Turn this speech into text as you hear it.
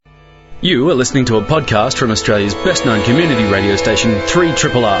You are listening to a podcast from Australia's best-known community radio station,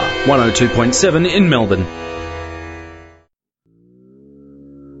 3RRR, 102.7 in Melbourne.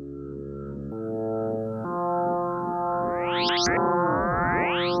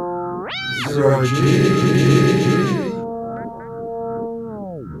 Zero G.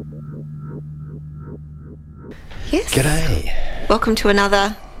 Yes. G'day. Welcome to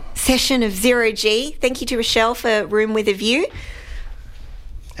another session of Zero G. Thank you to Rochelle for Room with a View.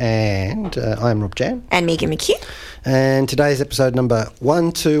 And I'm Rob Jan. And Megan McHugh. And today's episode number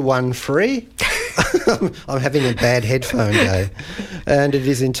 1213. I'm having a bad headphone day. And it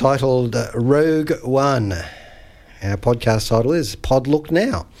is entitled Rogue One. Our podcast title is Pod Look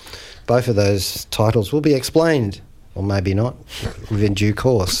Now. Both of those titles will be explained, or maybe not, within due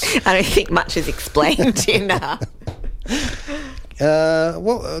course. I don't think much is explained in...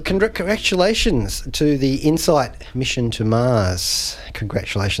 Congratulations to the InSight mission to Mars.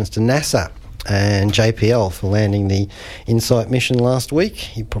 Congratulations to NASA and JPL for landing the InSight mission last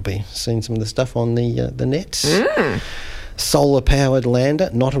week. You've probably seen some of the stuff on the net. Solar-powered lander,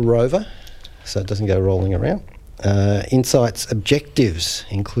 not a rover, so it doesn't go rolling around. InSight's objectives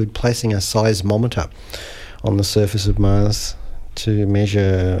include placing a seismometer on the surface of Mars to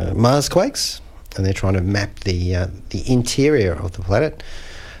measure Marsquakes, and they're trying to map the interior of the planet.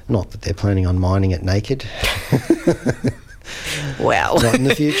 Not that they're planning on mining it naked. Well. Not in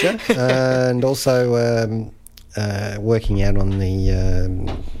the future. And also working out on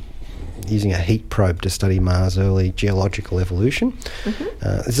the using a heat probe to study Mars' early geological evolution.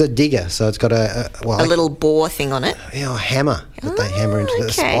 It's a digger, so it's got a little bore thing on it. Yeah, a hammer that they hammer into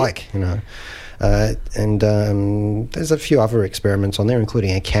the spike, you know. There's a few other experiments on there,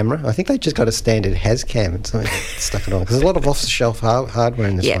 including a camera. I think they just got a standard Hascam and something stuck it on, because there's a lot of off-the-shelf hardware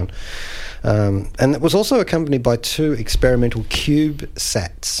in this one. And it was also accompanied by 2 experimental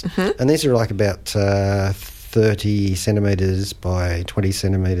CubeSats. And these are like about 30 centimetres by 20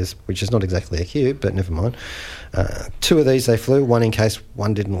 centimetres, which is not exactly a cube, but never mind. 2 of these they flew, one in case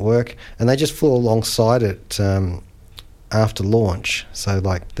one didn't work, and they just flew alongside it after launch. So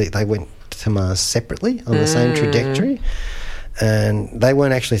like they went to Mars separately on the same trajectory, and they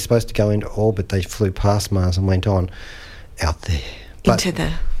weren't actually supposed to go into orbit. They flew past Mars and went on out there.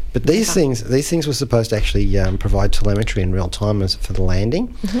 But these things were supposed to actually provide telemetry in real time for the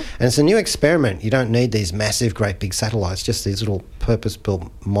landing. And it's a new experiment. You don't need these massive, great big satellites, just these little purpose-built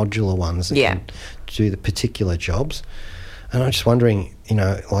modular ones that can do the particular jobs. And I'm just wondering, you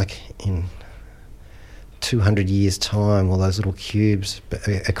know, like in 200 years' time, will those little cubes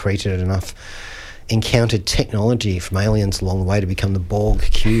accreted enough encountered technology from aliens along the way to become the Borg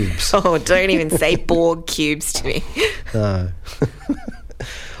cubes? Oh, don't even say Borg cubes to me. No.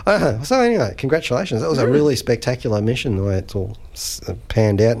 So anyway, congratulations. That was a really spectacular mission, the way it's all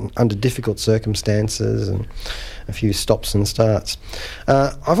panned out under difficult circumstances and a few stops and starts.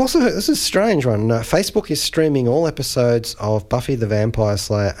 I've also heard, this is a strange one, Facebook is streaming all episodes of Buffy the Vampire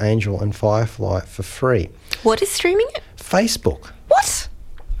Slayer, Angel and Firefly for free. What is streaming it? Facebook. What?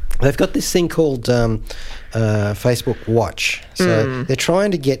 They've got this thing called Facebook Watch. So they're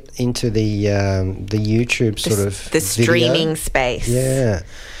trying to get into the YouTube the streaming space. Yeah.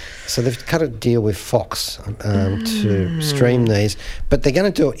 So they've cut a deal with Fox to stream these, but they're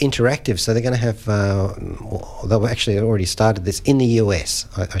going to do it interactive. So they're going to have, they've actually already started this in the US,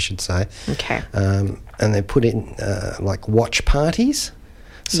 I should say. Okay. And they put in like watch parties.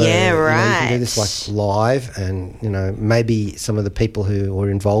 So, yeah, right. You can do this like live, and maybe some of the people who were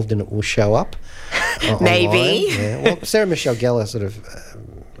involved in it will show up. Maybe. Yeah. Well, Sarah Michelle Gellar sort of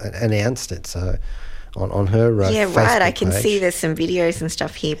announced it, so on her Facebook right. I can page. see there's some videos and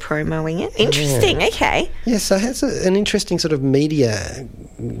stuff here promoting it. Interesting. Okay. Yeah, so it has an interesting sort of media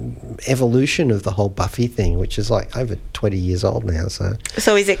evolution of the whole Buffy thing, which is like over 20 years old now. So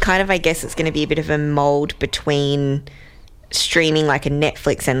is it kind of? I guess it's going to be a bit of a mold between streaming like a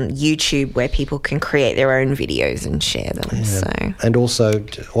Netflix and YouTube, where people can create their own videos and share them. Yeah. So and also,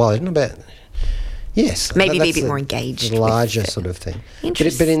 well, I don't know about. Yes. Maybe be a bit more engaged. Larger sort of thing.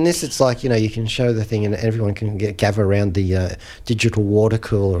 Interesting. But in this, it's like, you can show the thing and everyone can gather around the digital water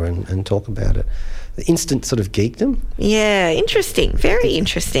cooler and talk about it. The instant sort of geekdom. Yeah, interesting. Very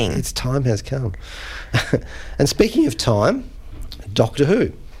interesting. Its time has come. And speaking of time, Doctor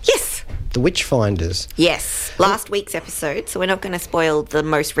Who. Yes. The Witchfinders. Yes. Last week's episode, so we're not going to spoil the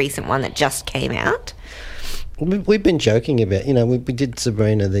most recent one that just came out. We've been joking about, we did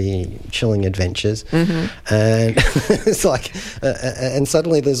Sabrina the Chilling Adventures, and it's like, and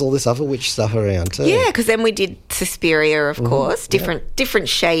suddenly there's all this other witch stuff around too. Yeah, because then we did Suspiria, of course, different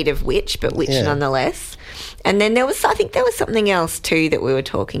shade of witch, but witch nonetheless. And then I think there was something else too that we were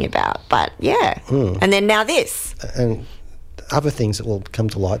talking about. But yeah. And then now this. And other things that will come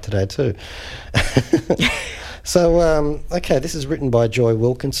to light today too. So, okay, this is written by Joy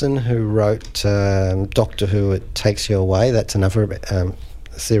Wilkinson, who wrote Doctor Who, It Takes You Away. That's another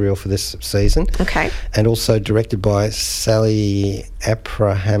serial for this season. Okay. And also directed by Sally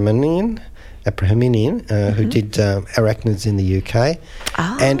Abrahaminian, who did Arachnids in the UK.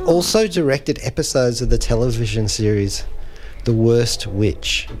 Oh. And also directed episodes of the television series The Worst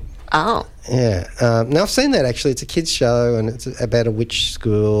Witch. Oh. Yeah. Now, I've seen that, actually. It's a kids' show, and it's about a witch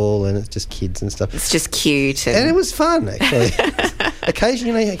school, and it's just kids and stuff. It's just cute. And it was fun, actually.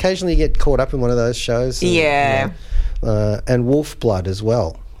 Occasionally you get caught up in one of those shows. And, yeah. And Wolf Blood as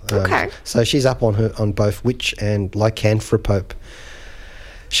well. Okay. So she's up on both witch and lycanthropope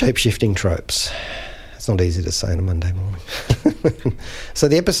shape-shifting tropes. It's not easy to say on a Monday morning. So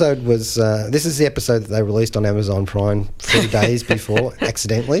the episode was... this is the episode that they released on Amazon Prime 3 days before,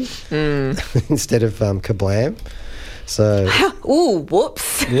 accidentally, instead of Kablam. So... Ooh,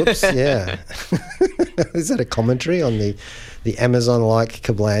 whoops. Whoops, yeah. Is that a commentary on the Amazon-like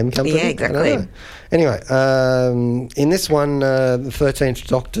Kablam company? Yeah, exactly. Anyway, in this one, the 13th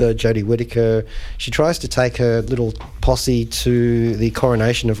Doctor, Jodie Whittaker, she tries to take her little posse to the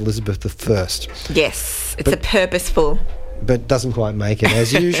coronation of Elizabeth I. Yes, it's a purposeful... But doesn't quite make it,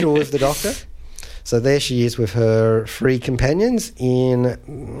 as usual with the Doctor. So there she is with her 3 companions in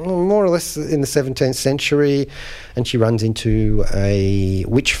more or less in the 17th century, and she runs into a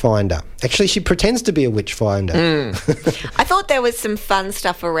witch finder. Actually, she pretends to be a witch finder. I thought there was some fun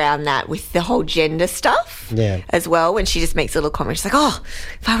stuff around that with the whole gender stuff as well, when she just makes a little comment. She's like, oh,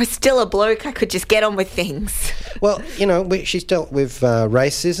 if I was still a bloke, I could just get on with things. Well, she's dealt with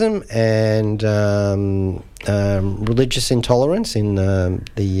racism and religious intolerance in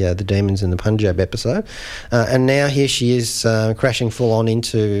the Demons in the Punjab episode, and now here she is crashing full on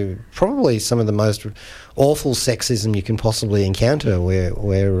into probably some of the most awful sexism you can possibly encounter,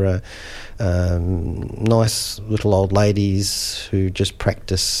 where nice little old ladies who just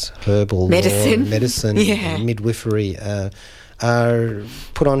practice herbal medicine and midwifery are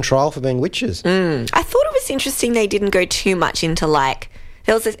put on trial for being witches. I thought it was interesting they didn't go too much into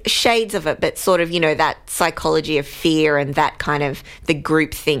there was shades of it, but sort of, that psychology of fear and that kind of the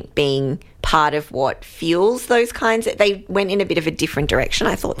groupthink being part of what fuels those kinds. They went in a bit of a different direction.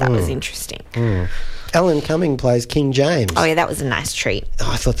 I thought that was interesting. Alan Cumming plays King James. Oh, yeah, that was a nice treat. Oh,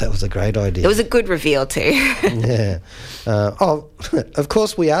 I thought that was a great idea. It was a good reveal too. Yeah. Of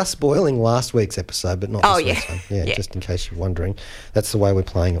course, we are spoiling last week's episode, but not this week's one. Yeah, just in case you're wondering. That's the way we're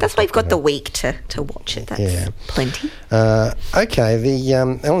playing it. That's why you've got the week to watch it. That's plenty. Okay, the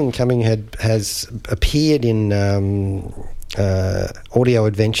Alan Cumming has appeared in audio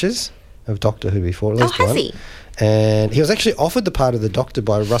adventures of Doctor Who before, at least one. Has he? And he was actually offered the part of the Doctor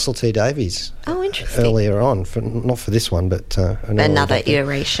by Russell T Davies. Oh, interesting. Earlier on, not for this one, but another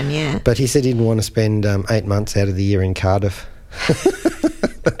iteration, yeah. But he said he didn't want to spend 8 months out of the year in Cardiff.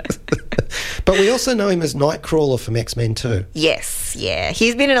 But we also know him as Nightcrawler from X-Men 2. Yes, yeah.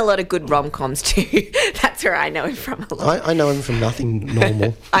 He's been in a lot of good rom-coms too. That's where I know him from a lot. I know him from Nothing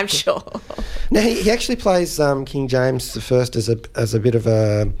Normal. I'm sure. Now, he actually plays King James I as a bit of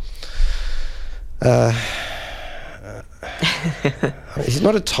a... he's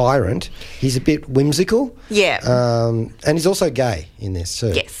not a tyrant. He's a bit whimsical. Yeah. And he's also gay in this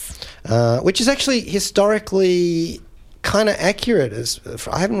too. Yes. Which is actually historically kind of accurate.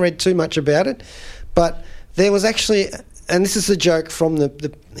 I haven't read too much about it, but there was actually, and this is a joke from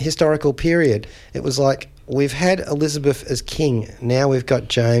the historical period, it was like, we've had Elizabeth as king, now we've got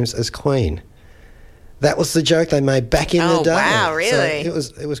James as queen. That was the joke they made back in the day. Oh, wow, really? So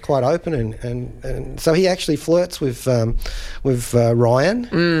it was quite open, and so he actually flirts with Ryan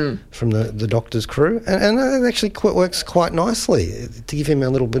from the Doctor's crew, and it actually works quite nicely to give him a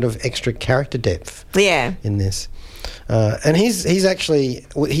little bit of extra character depth. Yeah. In this, and he actually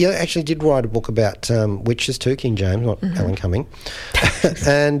did write a book about witches too, King James, not Alan Cumming,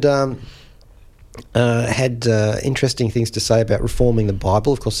 and. Had interesting things to say about reforming the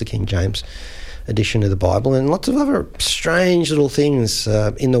Bible, of course, the King James edition of the Bible, and lots of other strange little things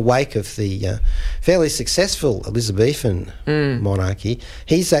in the wake of the fairly successful Elizabethan monarchy.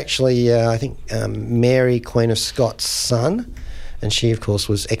 He's actually, I think, Mary, Queen of Scots' son, and she, of course,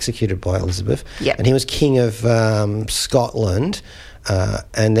 was executed by Elizabeth. Yep. And he was King of Scotland.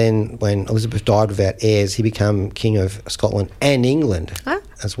 And then when Elizabeth died without heirs, he became King of Scotland and England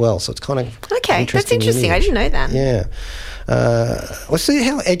as well. So it's kind of okay. That's interesting. Lineage. I didn't know that. Yeah. Let's see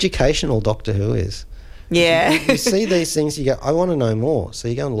how educational Doctor Who is. Yeah. You see these things, you go, I want to know more. So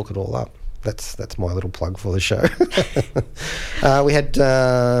you go and look it all up. that's my little plug for the show. We had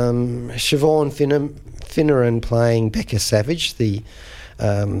Siobhan Finneran playing Becca Savage, the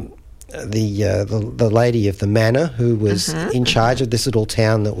lady of the manor who was in charge of this little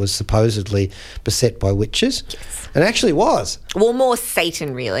town that was supposedly beset by witches, and actually was. Well, more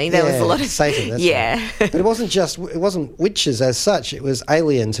Satan, really. There was a lot of Satan. That's right. But it wasn't witches as such. It was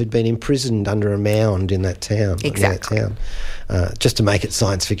aliens who'd been imprisoned under a mound in that town. Exactly. Just to make it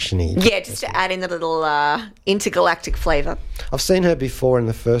science fiction-y. Yeah, just to add in a little intergalactic flavour. I've seen her before in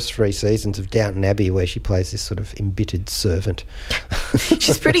the first 3 seasons of Downton Abbey, where she plays this sort of embittered servant.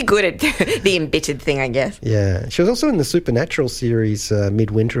 She's pretty good at the embittered thing, I guess. Yeah. She was also in the Supernatural series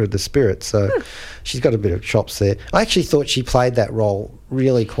Midwinter of the Spirit, so she's got a bit of chops there. I actually thought she played that role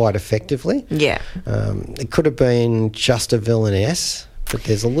really quite effectively. Yeah. It could have been just a villainess, but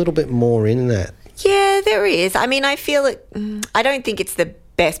there's a little bit more in that. Yeah, there is. I mean, I feel it. I don't think it's the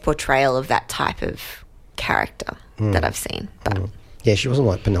best portrayal of that type of character that I've seen. But Yeah, she wasn't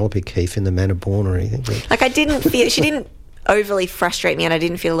like Penelope Keith in The Man of Born or anything. like, I didn't feel she didn't overly frustrate me, and I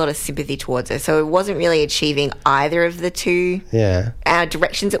didn't feel a lot of sympathy towards her. So it wasn't really achieving either of the two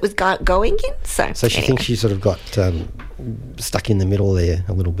directions it was going in. So she anyway. thinks she sort of got stuck in the middle there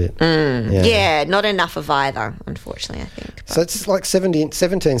a little bit. Yeah, not enough of either, unfortunately, I think. So it's like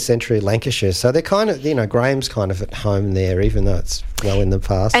 17th century Lancashire. So they're kind of, Graham's kind of at home there, even though it's well in the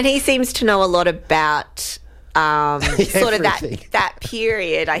past. And he seems to know a lot about sort of Everything. that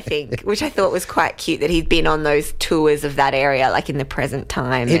period, I think, which I thought was quite cute, that he'd been on those tours of that area, like in the present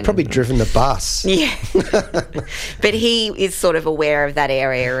time. He'd probably driven the bus. Yeah. But he is sort of aware of that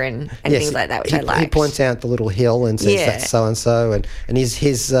area and things like that, which I like. He points out the little hill and says that's so-and-so, and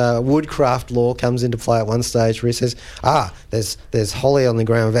his woodcraft lore comes into play at one stage where he says, there's holly on the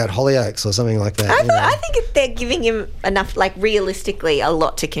ground without holly oaks or something like that. I think they're giving him enough, like realistically, a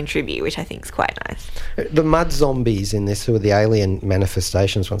lot to contribute, which I think is quite nice. The mud zombies in this, who are the alien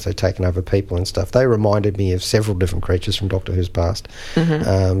manifestations once they've taken over people and stuff, they reminded me of several different creatures from Doctor Who's past.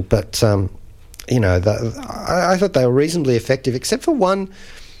 I thought they were reasonably effective, except for one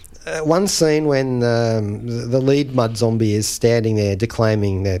scene when the lead mud zombie is standing there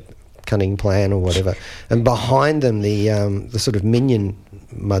declaiming their cunning plan or whatever, and behind them the sort of minion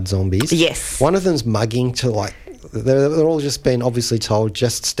mud zombies. Yes. One of them's mugging to like. They're all just been obviously told,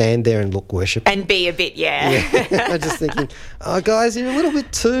 just stand there and look worship. And be a bit, I'm just thinking, guys, you're a little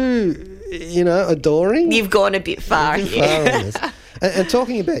bit too, adoring. You've gone a bit far here. On this. And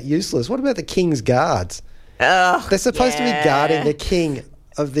talking about useless, what about the King's Guards? Oh, they're supposed to be guarding the King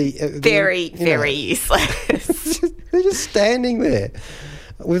of the... very useless. They're just standing there.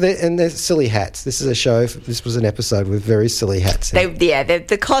 And they're silly hats. This was an episode with very silly hats.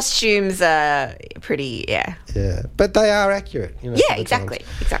 The costumes are pretty, Yeah, but they are accurate. Exactly.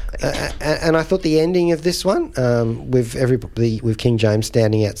 And I thought the ending of this one, with King James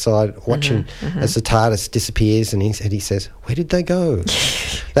standing outside watching as the TARDIS disappears, and he says, "Where did they go?"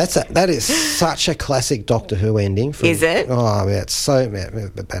 That is such a classic Doctor Who ending. Is it? Oh, it's about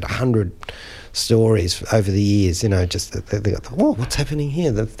 100 stories over the years, just they got what's happening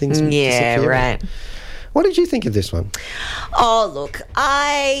here? The things disappearing. Right. What did you think of this one? Oh, look,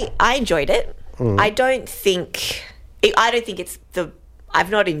 I enjoyed it. I don't think it's I've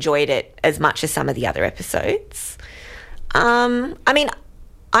not enjoyed it as much as some of the other episodes. I mean,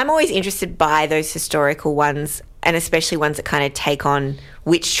 I'm always interested by those historical ones, and especially ones that kind of take on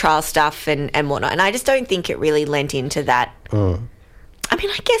witch trial stuff and whatnot. And I just don't think it really lent into that. I mean,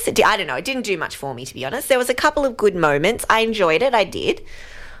 I guess it did. I don't know. It didn't do much for me, to be honest. There was a couple of good moments. I enjoyed it. I did.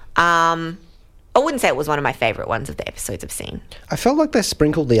 I wouldn't say it was one of my favourite ones of the episodes I've seen. I felt like they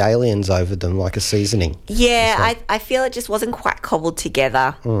sprinkled the aliens over them like a seasoning. Yeah, I feel it just wasn't quite cobbled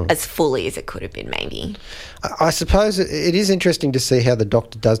together as fully as it could have been, maybe. I suppose it is interesting to see how the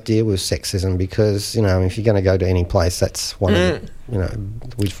Doctor does deal with sexism, because, if you're going to go to any place, that's one of the,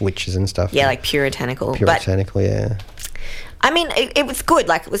 with witches and stuff. Yeah, like puritanical. Yeah. I mean, it was good.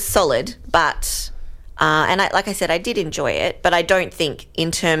 Like, it was solid, but... like I said, I did enjoy it, but I don't think in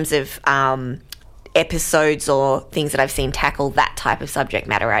terms of episodes or things that I've seen tackle that type of subject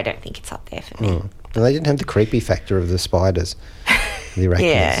matter, I don't think it's up there for me. And they didn't have the creepy factor of the spiders, the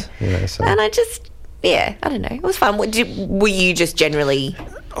arachnids. So. And I just... Yeah, I don't know. It was fun. Were you just generally...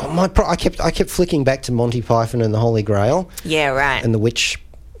 I kept flicking back to Monty Python and the Holy Grail. Yeah, right. And the witch...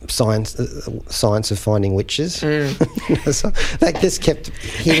 science of finding witches. So that just kept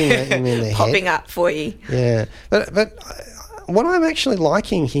hitting them in the popping head. up for you. Yeah, but what I'm actually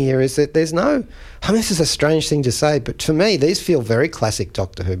liking here is that there's no... I mean, this is a strange thing to say, but to me, these feel very classic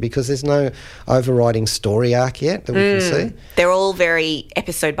Doctor Who because there's no overriding story arc yet that we can see. They're all very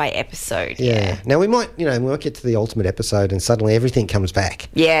episode by episode. Yeah. Now, we might get to the ultimate episode and suddenly everything comes back.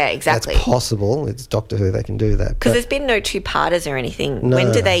 Yeah, exactly. That's possible. It's Doctor Who. They can do that. Because there's been no two-parters or anything. No.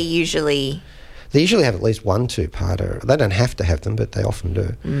 When do they usually... They usually have at least one two-parter. They don't have to have them, but they often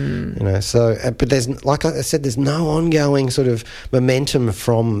do. So, but there's, like I said, there's no ongoing sort of momentum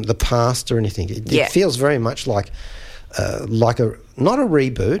from the past or anything. It feels very much like not a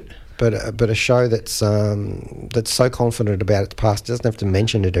reboot, but a show that's so confident about its past it doesn't have to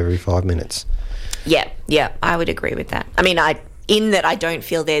mention it every 5 minutes. Yeah, I would agree with that. I mean, in that I don't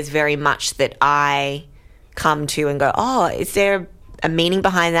feel there's very much that I come to and go, oh, is there a meaning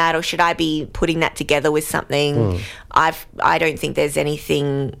behind that, or should I be putting that together with something? I don't think there's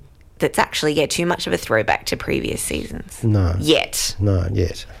anything that's actually too much of a throwback to previous seasons. No. Yet.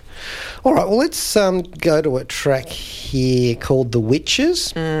 All right, well, let's go to a track here called The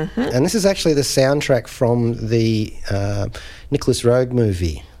Witches. And this is actually the soundtrack from the Nicholas Roeg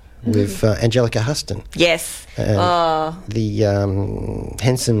movie with Angelica Huston. Yes. The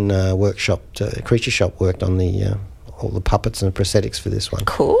Henson Creature Shop worked on all the puppets and prosthetics for this one.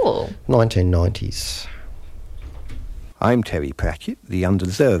 Cool. 1990s. I'm Terry Pratchett, the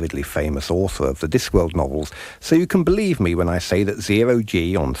undeservedly famous author of the Discworld novels, so you can believe me when I say that Zero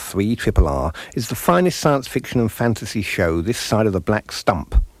G on 3RRR is the finest science fiction and fantasy show this side of the black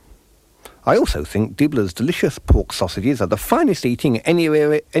stump. I also think Dibbler's delicious pork sausages are the finest eating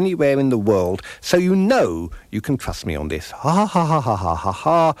anywhere in the world, so you know you can trust me on this. Ha ha ha ha ha ha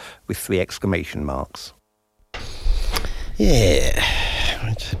ha, with 3 exclamation marks. Yeah,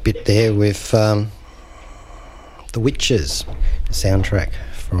 it's a bit there with The Witches, the soundtrack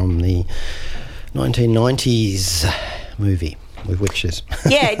from the 1990s movie with witches.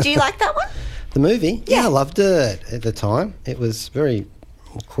 Yeah, do you like that one? The movie? Yeah, I loved it at the time. It was very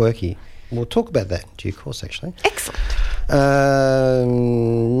quirky. We'll talk about that in due course, actually. Excellent.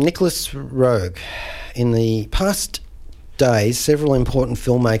 Nicholas Roeg. In the past days, several important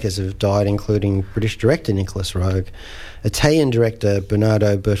filmmakers have died, including British director Nicholas Roeg, Italian director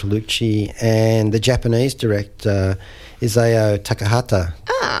Bernardo Bertolucci, and the Japanese director Isao Takahata.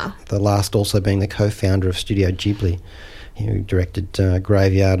 The last also being the co-founder of Studio Ghibli. He directed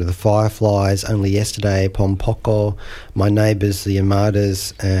Graveyard of the Fireflies, Only Yesterday, Pompoko, My Neighbours, The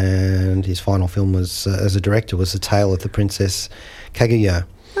Yamadas, and his final film was as a director was The Tale of the Princess Kaguya.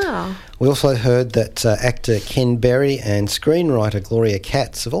 We also heard that actor Ken Berry and screenwriter Gloria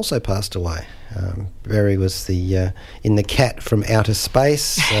Katz have also passed away. Berry was in The Cat from Outer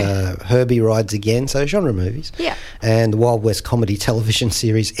Space, Herbie Rides Again, so genre movies, and the Wild West comedy television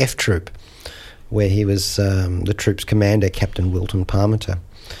series F Troop, where he was the troop's commander, Captain Wilton Parmenter.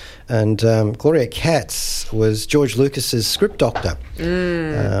 And Gloria Katz was George Lucas's script doctor.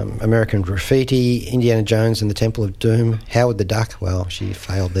 American Graffiti, Indiana Jones and the Temple of Doom, Howard the Duck. Well, she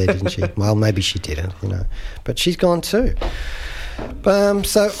failed there, didn't she? Well, maybe she didn't, But she's gone too.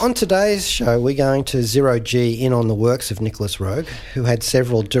 So on today's show, we're going to zero G in on the works of Nicholas Roeg, who had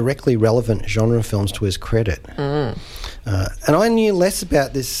several directly relevant genre films to his credit. And I knew less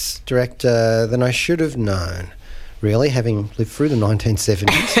about this director than I should have known, really, having lived through the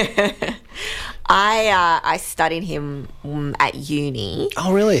 1970s. I studied him at uni.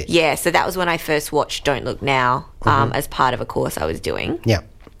 Oh, really? Yeah, so that was when I first watched Don't Look Now as part of a course I was doing. Yeah.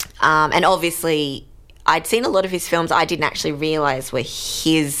 And obviously, I'd seen a lot of his films I didn't actually realise were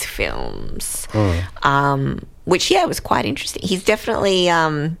his films, which, was quite interesting. He's definitely...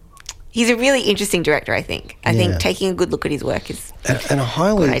 he's a really interesting director, I think. I think taking a good look at his work is and a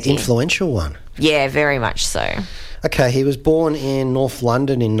highly influential one. Yeah, very much so. Okay, he was born in North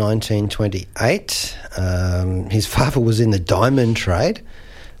London in 1928. His father was in the diamond trade,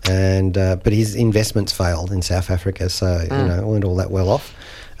 but his investments failed in South Africa, so weren't all that well off.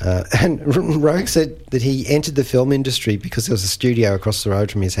 And Roeg said that he entered the film industry because there was a studio across the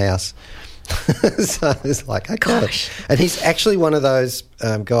road from his house. So it's like, okay. Gosh. And he's actually one of those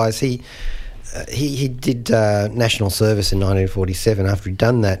guys. He did national service in 1947. After he'd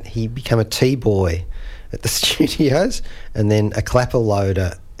done that, he became a T-boy at the studios, and then a clapper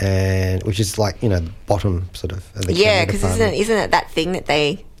loader, which is like the bottom sort of the because isn't it that thing that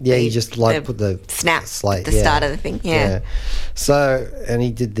they you just put the snap slate at the start of the thing. So, and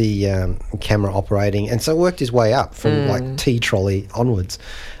he did the camera operating, and so worked his way up from like T-trolley onwards.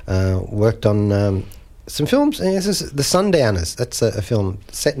 Worked on some films. This is The Sundowners. That's a film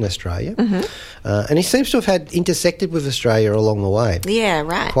set in Australia. And he seems to have had intersected with Australia along the way. Yeah,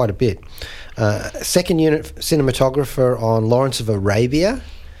 right. Quite a bit. Second unit cinematographer on Lawrence of Arabia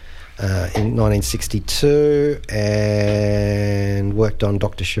in 1962, and worked on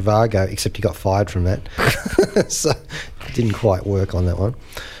Dr. Zhivago, except he got fired from that. So didn't quite work on that one.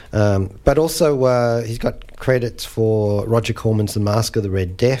 But also he's got credits for Roger Corman's The Mask of the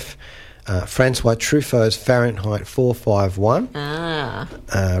Red Death, Francois Truffaut's Fahrenheit 451,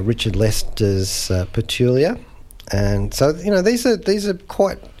 Richard Lester's Petulia. And so, these are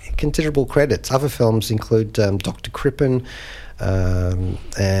quite considerable credits. Other films include Dr. Crippen,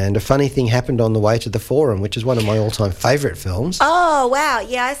 and A Funny Thing Happened on the Way to the Forum, which is one of my all-time favourite films. Oh, wow.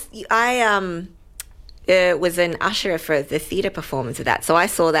 Yeah, I was an usher for the theatre performance of that, so I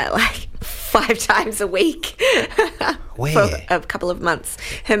saw that like 5 times a week. Where? For a couple of months.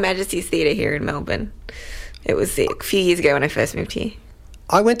 Her Majesty's Theatre here in Melbourne. It was a few years ago when I first moved here.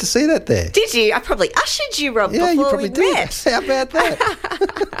 I went to see that there. Did you? I probably ushered you, Rob, Yeah, you before probably we did. met. How about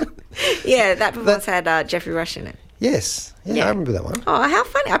that? Yeah, that performance had Jeffrey Rush in it. Yes. Yeah, I remember that one. Oh, how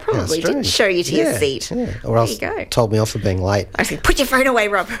funny. I probably didn't show you to your seat. Yeah. Or else There you go. told me off for being late. I was like, put your phone away,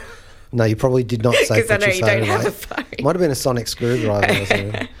 Rob. No, you probably did not say 'Cause I put know your you phone don't away. have a phone. Might have been a sonic screwdriver or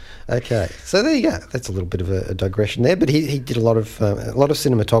something. Okay, so there you go. That's a little bit of a digression there, but he did a lot of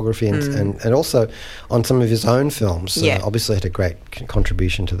cinematography and also on some of his own films. Yeah. Obviously had a great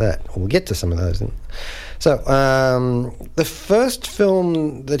contribution to that. We'll get to some of those. So the first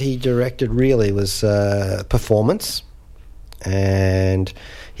film that he directed really was Performance, and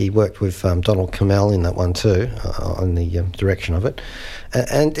he worked with Donald Cammell in that one too, on the direction of it.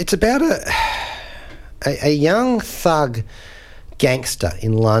 And it's about a young thug gangster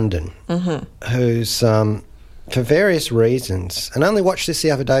in London who's, for various reasons, and I only watched this the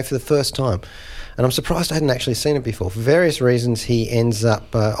other day for the first time, and I'm surprised I hadn't actually seen it before. For various reasons, he ends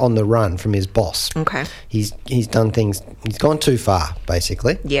up on the run from his boss. Okay. He's done things, he's gone too far,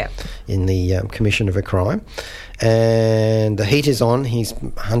 basically. Yeah. In the commission of a crime. And the heat is on. He's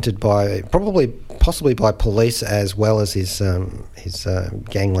hunted by, possibly by police as well as his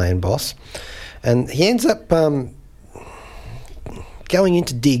gangland boss. And he ends up going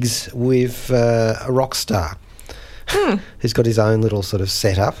into digs with a rock star who's got his own little sort of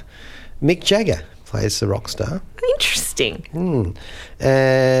setup. Mick Jagger plays the rock star. Interesting.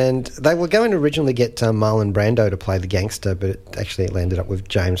 And they were going to originally get Marlon Brando to play the gangster, but it landed up with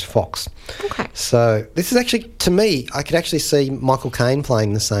James Fox. Okay. So this is actually, to me, I could actually see Michael Caine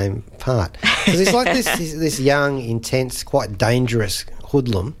playing the same part. Because he's like this young, intense, quite dangerous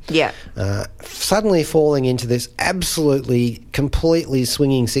hoodlum. Yeah. Suddenly falling into this absolutely, completely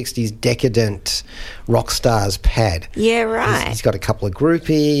swinging 60s decadent rock star's pad. Yeah, right. He's got a couple of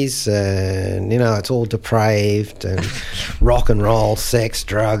groupies and, it's all depraved and rock and roll, sex,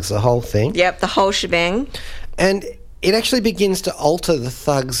 drugs, the whole thing. Yep, the whole shebang. And it actually begins to alter the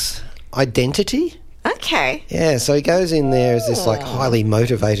thug's identity. Okay. Yeah, so he goes in there as this highly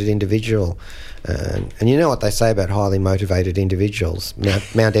motivated individual. And you know what they say about highly motivated individuals.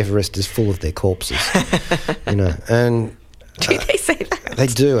 Mount Everest is full of their corpses. And Do they say that? they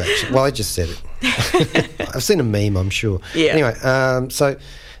do, actually. Well, I just said it. I've seen a meme, I'm sure. Yeah. Anyway, so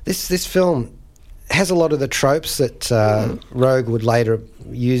this film has a lot of the tropes that Roeg would later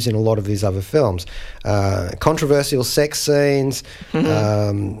use in a lot of his other films. Controversial sex scenes,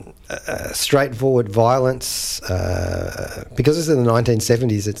 straightforward violence. Because it's in the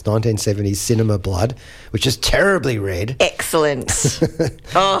 1970s, it's 1970s cinema blood, which is terribly red. Excellent.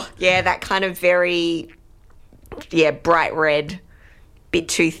 Oh, yeah, that kind of very, bright red. Bit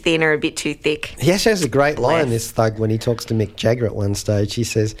too thin or a bit too thick. He actually has a great line, Bless. this thug, when he talks to Mick Jagger at one stage. He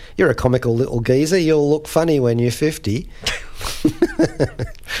says, "You're a comical little geezer. You'll look funny when you're 50.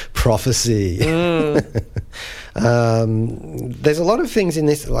 Prophecy. There's a lot of things in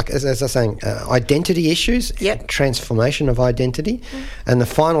this, like as I was saying, identity issues, Yep. transformation of identity, and the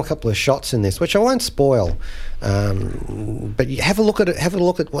final couple of shots in this, which I won't spoil. But you have a look at it. Have a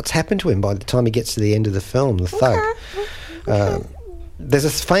look at what's happened to him by the time he gets to the end of the film. The thug. There's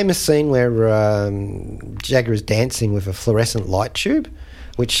a famous scene where Jagger is dancing with a fluorescent light tube,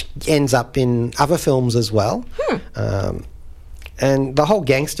 which ends up in other films as well. And the whole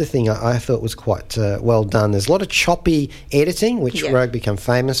gangster thing I thought was quite well done. There's a lot of choppy editing, which Roeg became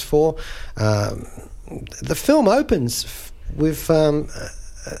famous for. The film opens with a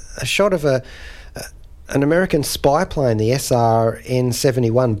shot of an American spy plane, the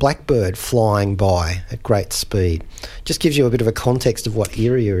SRN-71 Blackbird, flying by at great speed. Just gives you a bit of a context of what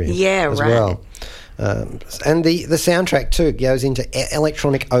era you're in as well. And the soundtrack too goes into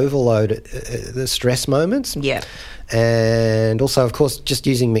electronic overload at the stress moments. Yeah. And also, of course, just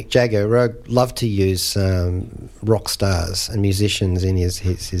using Mick Jagger. Rogue loved to use rock stars and musicians in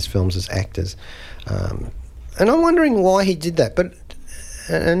his films as actors. And I'm wondering why he did that. But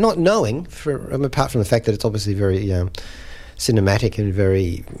not knowing, apart from the fact that it's obviously very cinematic and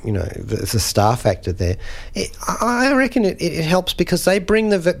very, there's a star factor there. I reckon it helps because they bring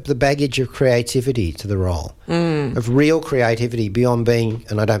the baggage of creativity to the role, of real creativity beyond being,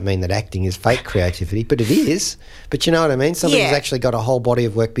 and I don't mean that acting is fake creativity, but it is. But you know what I mean? Somebody who's actually got a whole body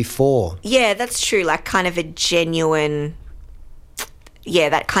of work before. Yeah, that's true. Like kind of a genuine,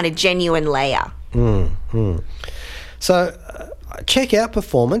 that kind of genuine layer. So check out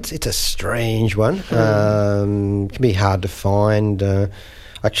Performance. It's a strange one. It can be hard to find.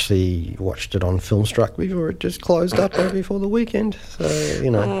 Actually watched it on Filmstruck before it just closed up before the weekend. So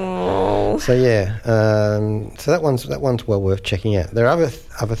So yeah. So that one's well worth checking out. There are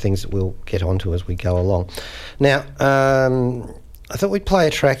other things that we'll get onto as we go along. Now, I thought we'd play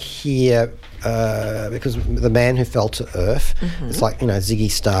a track here because The Man Who Fell to Earth. It's like,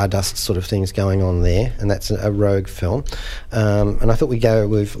 Ziggy Stardust sort of things going on there, and that's a Rogue film. And I thought we'd go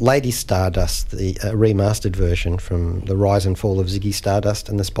with Lady Stardust, the remastered version from The Rise and Fall of Ziggy Stardust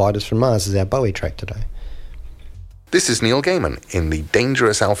and the Spiders from Mars is our Bowie track today. This is Neil Gaiman. In the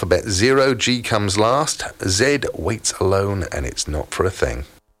dangerous alphabet, 0G comes last, Z waits alone, and it's not for a thing.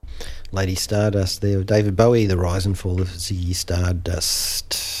 Lady Stardust there with David Bowie, The Rise and Fall of Ziggy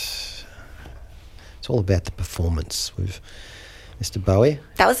Stardust. It's all about the performance with Mr. Bowie.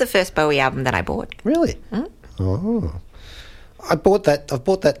 That was the first Bowie album that I bought. Really? Oh. I've bought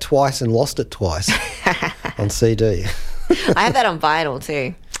that twice and lost it twice on CD. I have that on vinyl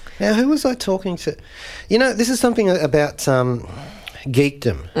too. Now, who was I talking to? This is something about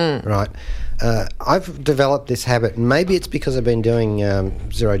geekdom, right? I've developed this habit, and maybe it's because I've been doing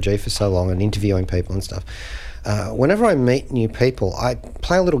 0G for so long and interviewing people and stuff. Whenever I meet new people, I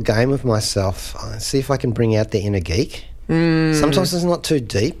play a little game with myself, see if I can bring out the inner geek. Sometimes it's not too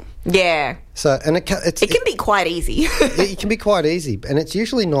deep. Yeah. So, and it can be quite easy. It can be quite easy, and it's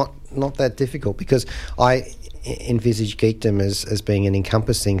usually not that difficult because I envisage geekdom as being an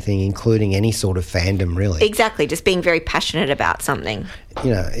encompassing thing, including any sort of fandom, really. Exactly, just being very passionate about something.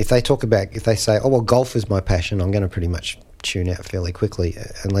 If they say, oh, well, golf is my passion, I'm going to pretty much tune out fairly quickly,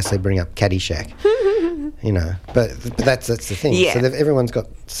 unless they bring up Caddyshack. But that's the thing. Yeah. So everyone's got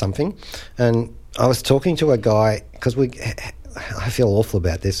something. And I was talking to a guy, because I feel awful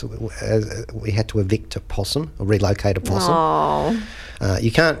about this. We had to evict a possum, or relocate a possum. Oh.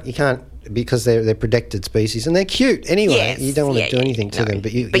 You can't because they're protected species and they're cute anyway. Yes. You don't want to do anything to them,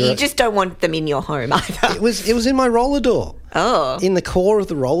 but you just don't want them in your home either. It was in my roller door. Oh, in the core of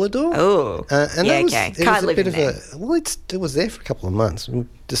the roller door. Oh, and yeah, that was, okay. It Can't was a live bit in of there. it was there for a couple of months. We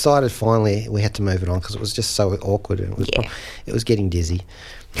decided finally we had to move it on because it was just so awkward and it was getting dizzy.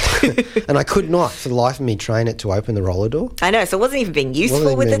 And I could not, for the life of me, train it to open the roller door. I know, so it wasn't even being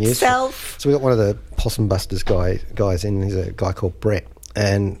useful with itself. So we got one of the Possum Busters guys in. He's a guy called Brett,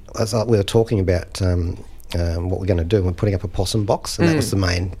 and we were talking about what we're going to do. We're putting up a possum box, and that was the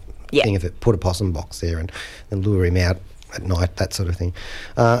main thing of it. Put a possum box there and lure him out at night, that sort of thing.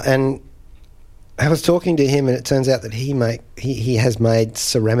 And I was talking to him, and it turns out that he has made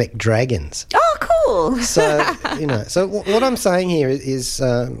ceramic dragons. Oh, cool! So so what I'm saying here is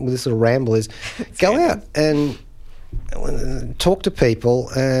with this little ramble is go out and talk to people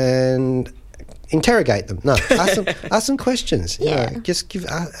and interrogate them. No, ask some questions. Just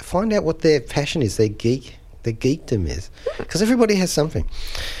find out what their passion is, their geekdom is, because everybody has something.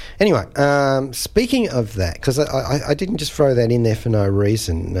 Anyway, speaking of that, because I didn't just throw that in there for no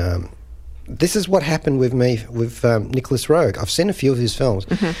reason. This is what happened with me with Nicholas Roeg. I've seen a few of his films.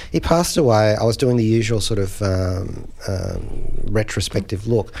 Mm-hmm. He passed away. I was doing the usual sort of retrospective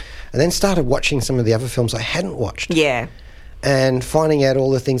look, and then started watching some of the other films I hadn't watched. Yeah. And finding out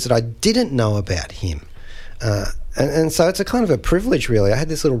all the things that I didn't know about him. And so it's a kind of a privilege, really. I had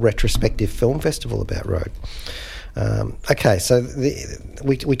this little retrospective film festival about Roeg. Okay, so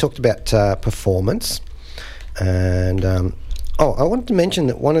we talked about performance, and I wanted to mention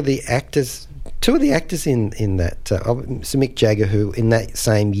that one of the actors, two of the actors in that, so Mick Jagger, who in that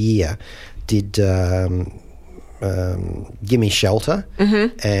same year did Gimme Shelter,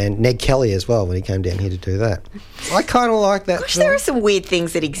 and Ned Kelly as well when he came down here to do that. I kind of like that. Gosh, there are some weird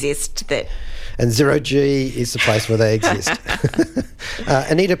things that exist that... And 0G is the place where they exist.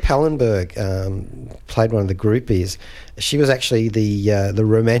 Anita Pallenberg played one of the groupies. She was actually the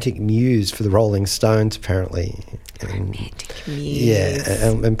romantic muse for the Rolling Stones, apparently. Romantic Muse. Yeah,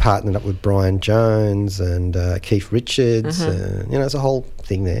 and partnered up with Brian Jones and Keith Richards. There's a whole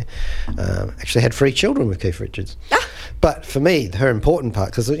thing there. Actually had 3 children with Keith Richards. But for me, her important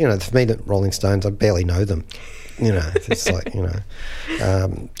part, because, for me, the Rolling Stones, I barely know them. It's like,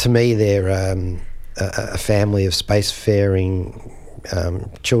 to me, they're a family of spacefaring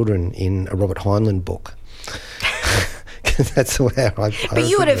children in a Robert Heinlein book. That's where I But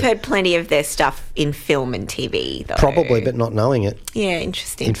you would have heard plenty of their stuff in film and TV, though. Probably, but not knowing it. Yeah,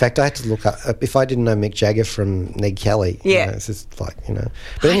 interesting. In fact, I had to look up, if I didn't know Mick Jagger from Ned Kelly. It's just like, But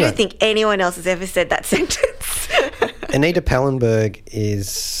I don't think anyone else has ever said that sentence. Anita Pallenberg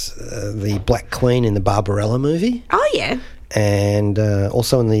is the Black Queen in the Barbarella movie. Oh, yeah. And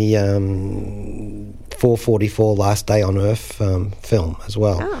also in the 444 Last Day on Earth film as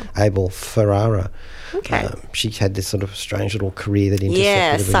well. Oh. Abel Ferrara. Okay. She had this sort of strange little career that intersected.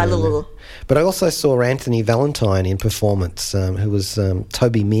 Yeah, Silent. But I also saw Anthony Valentine in performance, who was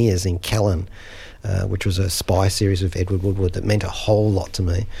Toby Mears in Callan, which was a spy series with Edward Woodward that meant a whole lot to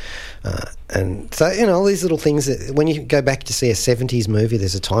me. And so, all these little things that when you go back to see a 70s movie,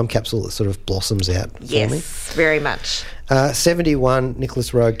 there's a time capsule that sort of blossoms out for me. Yes, very much. 71,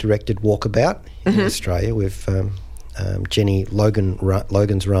 Nicholas Roeg directed Walkabout in Australia with Jenny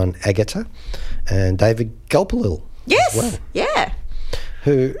Logan's Run Agatha and David Gulpilil. Yes, as well, yeah.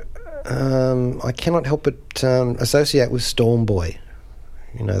 Who I cannot help but associate with Storm Boy.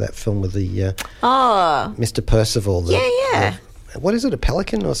 That film with the Mr. Percival. Yeah. What is it, a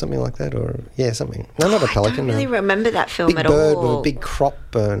pelican or something like that? Or something. No, not a pelican. I don't really remember that film at all. Big bird all. with a big crop.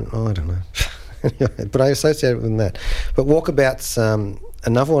 I don't know. But I associate it with that. But Walkabout's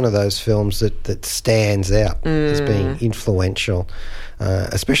another one of those films that stands out as being influential,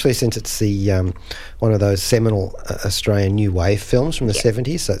 especially since it's the one of those seminal Australian new wave films from the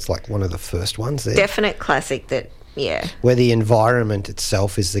 70s. So it's like one of the first ones there. Definite classic that. Yeah. Where the environment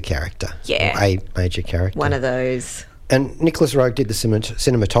itself is the character. Yeah. Or a major character. One of those. And Nicholas Roeg did the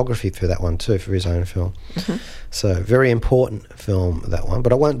cinematography for that one too, for his own film. So very important film, that one.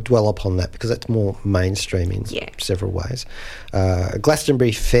 But I won't dwell upon that because that's more mainstream in several ways.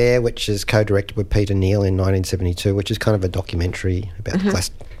 Glastonbury Fair, which is co-directed with Peter Neal in 1972, which is kind of a documentary about the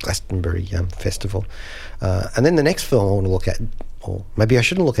Glastonbury Festival. And then the next film I want to look at, or maybe I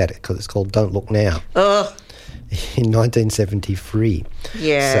shouldn't look at it because it's called Don't Look Now. In 1973.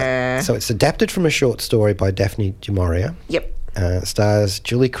 Yeah. So it's adapted from a short story by Daphne du Maurier. Yep. Stars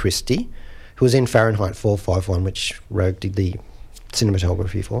Julie Christie, who was in Fahrenheit 451, which Roeg did the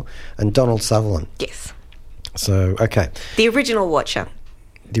cinematography for, and Donald Sutherland. Yes. So, okay. The original Watcher.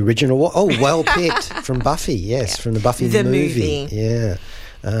 The original well picked. From Buffy, yes, from the Buffy movie. Yeah.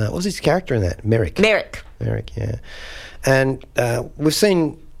 What was his character in that? Merrick, yeah. And we've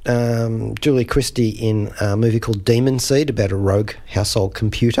seen Julie Christie in a movie called Demon Seed about a rogue household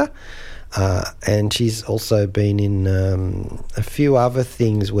computer, and she's also been in a few other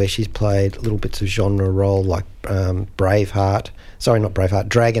things where she's played little bits of genre role like Dragonheart,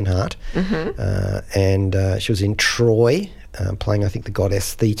 and she was in Troy, playing I think the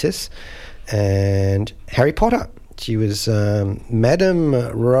goddess Thetis, and Harry Potter. She was Madame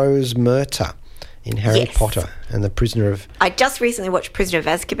Rose Murta in Harry Potter and the Prisoner of... I just recently watched Prisoner of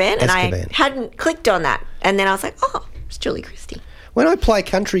Azkaban, and I hadn't clicked on that. And then I was like, oh, it's Julie Christie. When I play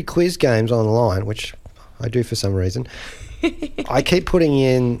country quiz games online, which I do for some reason, I keep putting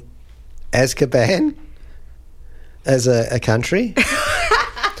in Azkaban as a country.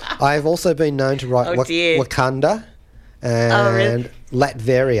 I've also been known to write Wakanda and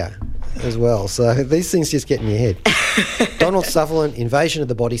Latveria as well. So these things just get in your head. Donald Sutherland, Invasion of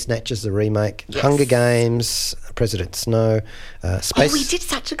the Body Snatchers, the remake. Yes. Hunger Games, President Snow. Space. Oh, we did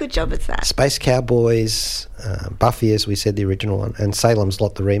such a good job at that. Space Cowboys, Buffy, as we said, the original one, and Salem's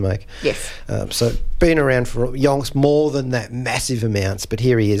Lot, the remake. Yes. So been around for yonks, more than that, massive amounts, but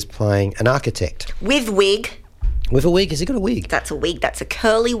here he is playing an architect. With wig. With a wig? Has he got a wig? That's a wig. That's a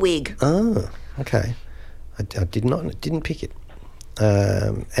curly wig. Oh, okay. I didn't pick it.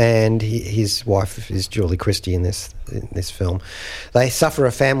 And his wife is Julie Christie in this film. They suffer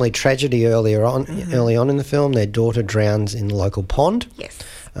a family tragedy early on in the film. Their daughter drowns in the local pond. Yes.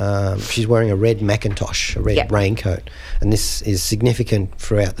 She's wearing a red Macintosh, a red raincoat, and this is significant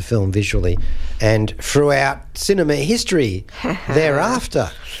throughout the film visually and throughout cinema history thereafter.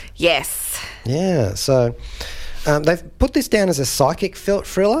 Yes. Yeah, so... they've put this down as a psychic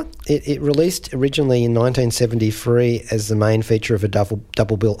thriller. It released originally in 1973 as the main feature of a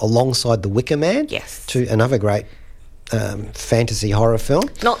double bill alongside The Wicker Man. Yes. To another great fantasy horror film.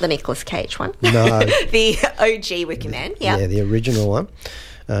 Not the Nicolas Cage one. No. The OG Wicker Man, yeah. Yeah, the original one.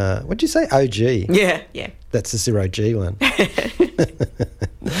 What did you say? OG? Yeah. That's the zero-G one.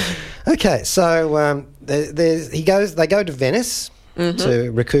 Okay, so they go to Venice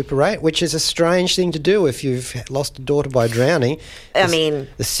to recuperate, which is a strange thing to do if you've lost a daughter by drowning. I mean,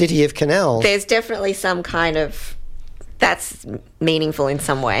 the city of canals. There's definitely some kind of... That's meaningful in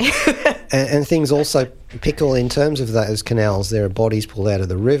some way. and things also pickle in terms of those canals. There are bodies pulled out of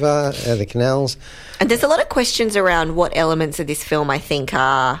the river, out of the canals. And there's a lot of questions around what elements of this film I think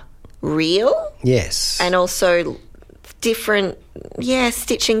are real. Yes. And also different,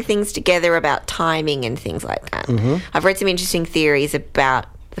 stitching things together about timing and things like that. I've read some interesting theories about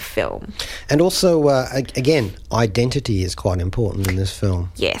the film. And also, again, identity is quite important in this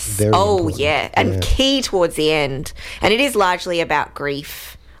film. Yes. Very important. Yeah. And key towards the end. And it is largely about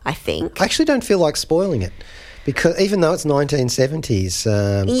grief, I think. I actually don't feel like spoiling it, because even though it's 1970s,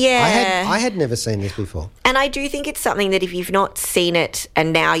 I had never seen this before. And I do think it's something that if you've not seen it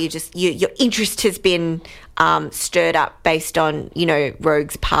and now your interest has been stirred up based on,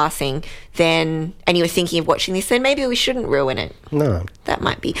 Rogue's passing, and you were thinking of watching this, then maybe we shouldn't ruin it. No. That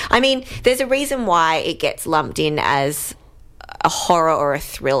might be. I mean, there's a reason why it gets lumped in as a horror or a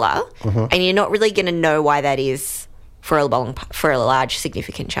thriller, and you're not really going to know why that is for a large,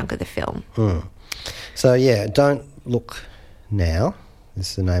 significant chunk of the film. So, Don't Look Now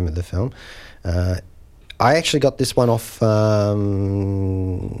is the name of the film. I actually got this one off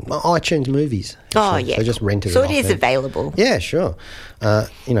iTunes Movies. Actually. So just rented it. So it is there. Available. Yeah, sure. Get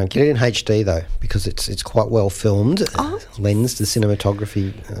it in HD though, because it's quite well filmed. Lens, the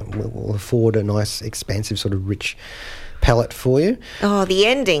cinematography will afford a nice, expansive, sort of rich palette for you. Oh, the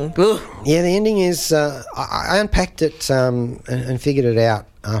ending. Ugh. Yeah, the ending is... I unpacked it and figured it out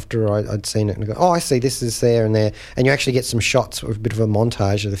after I'd seen it, and I go, I see, this is there and there. And you actually get some shots, a bit of a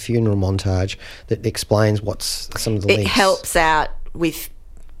montage, of the funeral montage, that explains what's some of the links. It helps out with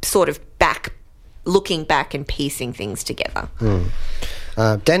sort of looking back and piecing things together.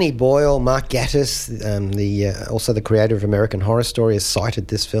 Danny Boyle, Mark Gatiss, also the creator of American Horror Story, has cited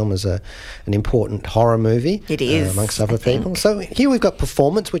this film as an important horror movie. It is, amongst other people. So here we've got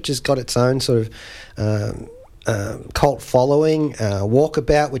Performance, which has got its own sort of cult following.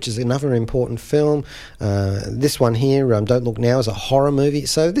 Walkabout, which is another important film. This one here, Don't Look Now, is a horror movie.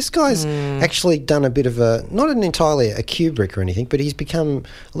 So this guy's actually done a bit of not entirely a Kubrick or anything, but he's become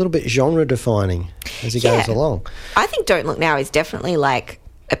a little bit genre defining as he goes along. I think Don't Look Now is definitely like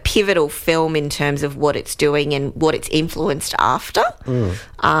a pivotal film in terms of what it's doing and what it's influenced after.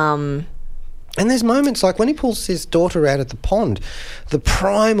 And there's moments like when he pulls his daughter out of the pond, the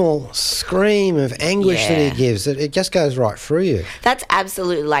primal scream of anguish that he gives, it just goes right through you. That's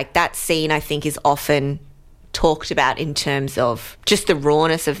absolutely, like, that scene I think is often talked about in terms of just the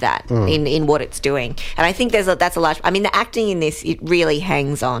rawness of that in what it's doing. And I think that's a large... I mean, the acting in this, it really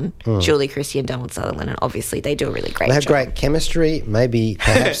hangs on Julie Christie and Donald Sutherland, and obviously they do a really great job. They have great chemistry, maybe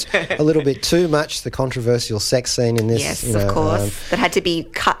perhaps a little bit too much, the controversial sex scene in this. Yes, of course. That had to be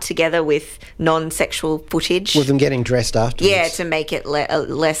cut together with non-sexual footage. With them getting dressed afterwards. Yeah, to make it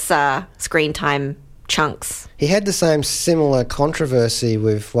less screen time chunks. He had the same similar controversy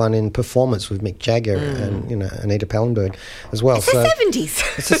with one in Performance with Mick Jagger and Anita Pallenberg as well. It's the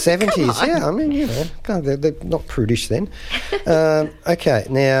 70s. It's the 70s, yeah. I mean, they're not prudish then. Okay,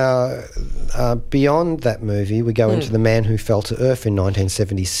 now beyond that movie, we go into The Man Who Fell to Earth in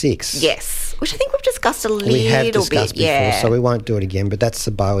 1976. Yes, which I think we've discussed a little bit. We have discussed before, so we won't do it again. But that's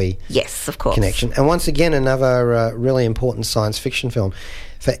the Bowie, yes, of course, connection. And once again, another really important science fiction film.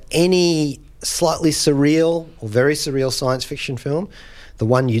 For any slightly surreal or very surreal science fiction film, the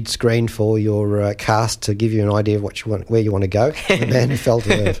one you'd screen for your cast to give you an idea of what you want, where you want to go, The Man Who Fell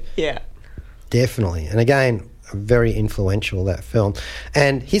to Earth. Yeah, definitely. And again, very influential, that film.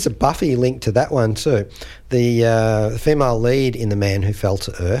 And here's a Buffy link to that one too. The female lead in The Man Who Fell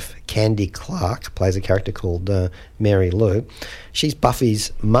to Earth, Candy Clark, plays a character called Mary Lou. She's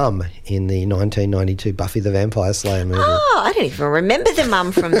Buffy's mum in the 1992 Buffy the Vampire Slayer movie. Oh, I don't even remember the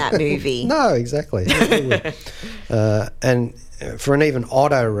mum from that movie. No, exactly. And for an even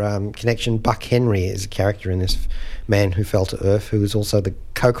odder connection, Buck Henry is a character in this Man Who Fell to Earth, who is also the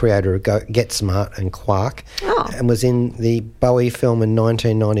co-creator of Get Smart and Quark, and was in the Bowie film in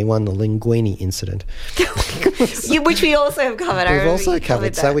 1991, The Linguini Incident. Which we also have covered. We've also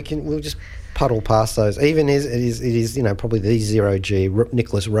covered, so we'll just puddle past those. Even it is probably the zero-G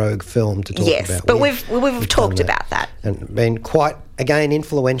Nicholas Rogue film to talk about. Yes, but we've talked about that. And been quite, again,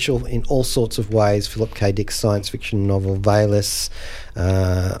 influential in all sorts of ways. Philip K. Dick's science fiction novel Valis,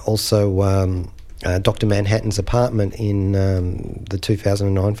 also Dr. Manhattan's apartment in the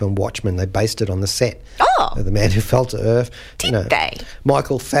 2009 film Watchmen. They based it on the set Oh. The Man Who Fell to Earth. Did they?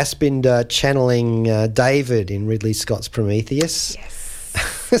 Michael Fassbender channeling David in Ridley Scott's Prometheus. Yes.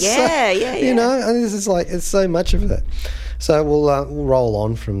 So, Yeah. You know, and this is like, it's so much of it. So we'll roll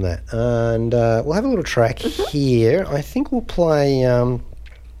on from that. And we'll have a little track here. I think we'll play...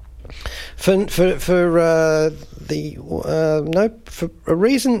 For a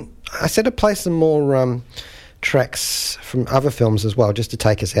reason, I said to play some more tracks from other films as well, just to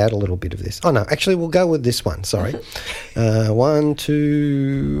take us out a little bit of this. Oh no, actually we'll go with this one. Sorry, 1,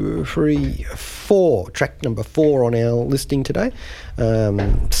 2, 3, 4. Track number 4 on our listing today.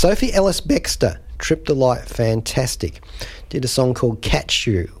 Sophie Ellis-Bextor, Trip the Light, fantastic. Did a song called "Catch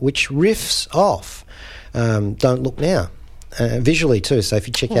You," which riffs off "Don't Look Now." Visually too, so if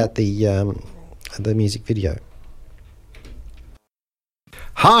you check out the music video.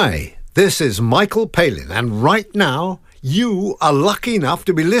 Hi, this is Michael Palin, and right now you are lucky enough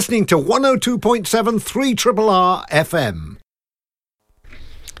to be listening to 102.7 3RRR FM.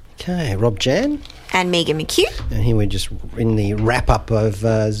 Okay, Rob Jan. And Megan McHugh. And here we're just in the wrap-up of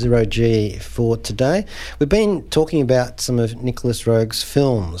Zero G for today. We've been talking about some of Nicholas Roeg's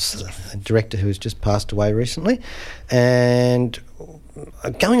films, a director who has just passed away recently, and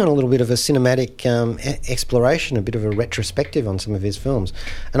going on a little bit of a cinematic exploration, a bit of a retrospective on some of his films.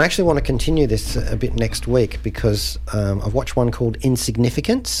 And I actually want to continue this a bit next week because I've watched one called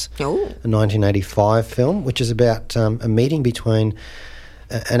Insignificance, a 1985 film, which is about a meeting between...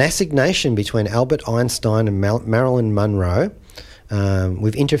 an assignation between Albert Einstein and Marilyn Monroe,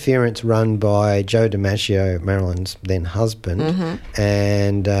 with interference run by Joe DiMaggio, Marilyn's then husband,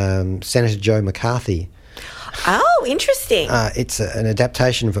 and Senator Joe McCarthy. Oh, interesting. It's an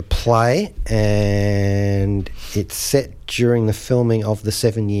adaptation of a play, and it's set during the filming of The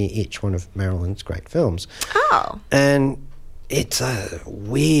 7-Year Itch, one of Marilyn's great films. Oh. And it's a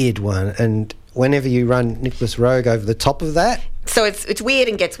weird one, and whenever you run Nicholas Roeg over the top of that... So it's weird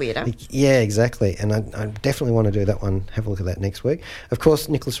and gets weirder. Yeah, exactly. And I definitely want to do that one, have a look at that next week. Of course,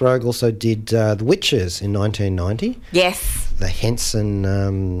 Nicholas Roeg also did The Witches in 1990. Yes. The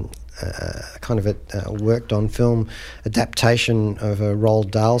Henson kind of worked on film adaptation of a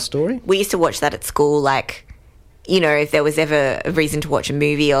Roald Dahl story. We used to watch that at school, like... You know, if there was ever a reason to watch a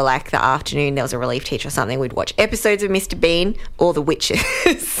movie or like the afternoon there was a relief teacher or something, we'd watch episodes of Mr. Bean or The Witches.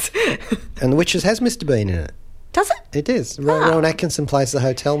 And The Witches has Mr. Bean in it. Does it? It is. Rowan Atkinson plays the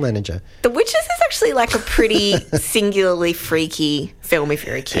hotel manager. The Witches is actually like a pretty singularly freaky film if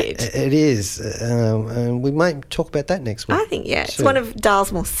you're a kid. It is. And we might talk about that next week. I think, yeah. It's one of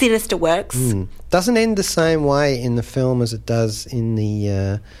Dahl's more sinister works. Doesn't end the same way in the film as it does in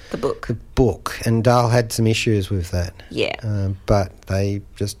the book. The book. And Dahl had some issues with that. Yeah. But they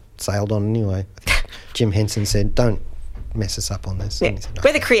just sailed on anyway. Jim Henson said, don't mess us up on this. Yeah. Said, no.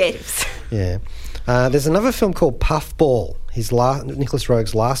 We're the creatives. Yeah. There's another film called Puffball, Nicholas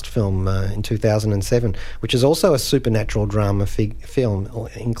Roeg's last film in 2007, which is also a supernatural drama film,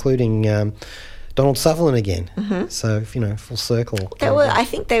 including Donald Sutherland again. So, full circle. I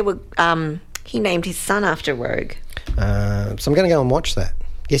think they were... he named his son after Roeg. So I'm going to go and watch that.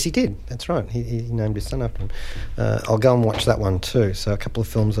 Yes, he did. That's right. He named his son after him. I'll go and watch that one too. So a couple of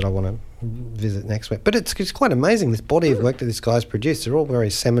films that I want to visit next week. But it's quite amazing, this body of work that this guy's produced. They're all very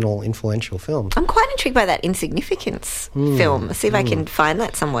seminal, influential films. I'm quite intrigued by that Insignificance film. I'll see if I can find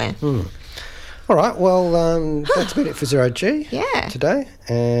that somewhere. All right, well, that's about it for Zero G today.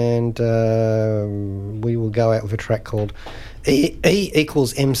 And we will go out with a track called E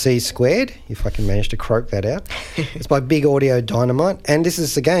equals MC squared, if I can manage to croak that out. It's by Big Audio Dynamite. And this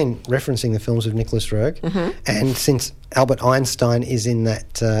is, again, referencing the films of Nicholas Roeg. And since Albert Einstein is in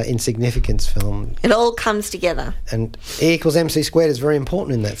that Insignificance film... It all comes together. And E equals MC squared is very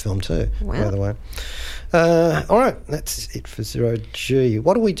important in that film too, by the way. All right, that's it for Zero G.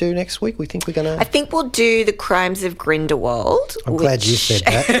 What do we do next week? We think we're going to... I think we'll do The Crimes of Grindelwald. I'm glad you said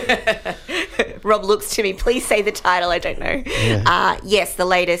that. Rob looks to me. Please say the title. I don't know. Yeah. Yes, the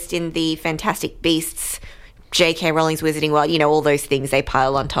latest in the Fantastic Beasts, J.K. Rowling's Wizarding World, all those things they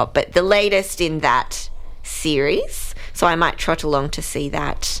pile on top. But the latest in that series. So I might trot along to see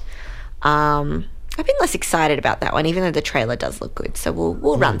that. I've been less excited about that one, even though the trailer does look good. So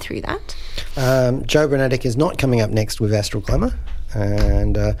we'll run through that. Joe Brunatic is not coming up next with Astral Glamour,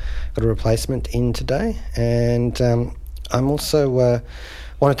 and got a replacement in today. And I'm also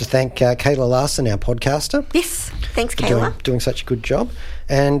wanted to thank Kayla Larson, our podcaster. Yes, thanks, Kayla. Doing such a good job.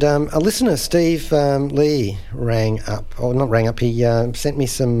 And a listener, Steve Lee, rang up. He sent me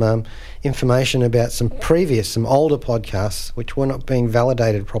some information about some older podcasts which were not being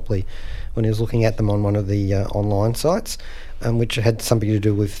validated properly when he was looking at them on one of the online sites. which had something to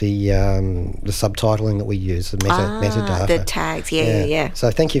do with the subtitling that we use, the metadata. The tags, yeah.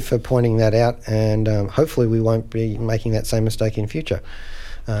 So thank you for pointing that out, and hopefully we won't be making that same mistake in future.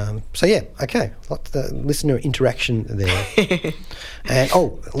 Okay, lots of listener interaction there. And a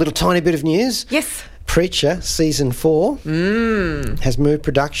little tiny bit of news. Yes. Preacher season 4 has moved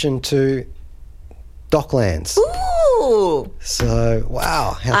production to Docklands. Ooh! So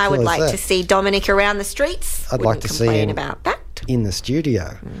wow, how I cool would is like that? to see Dominic around the streets. I'd like to see him about that. in the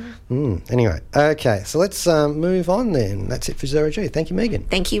studio. Anyway, okay, so let's move on then. That's it for Zero G. Thank you, Megan.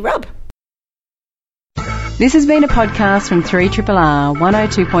 Thank you, Rob. This has been a podcast from 3RRR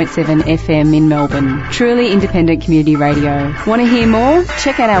 102.7 FM in Melbourne. Truly independent community radio. Want to hear more?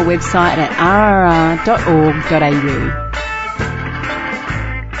 Check out our website at rrr.org.au.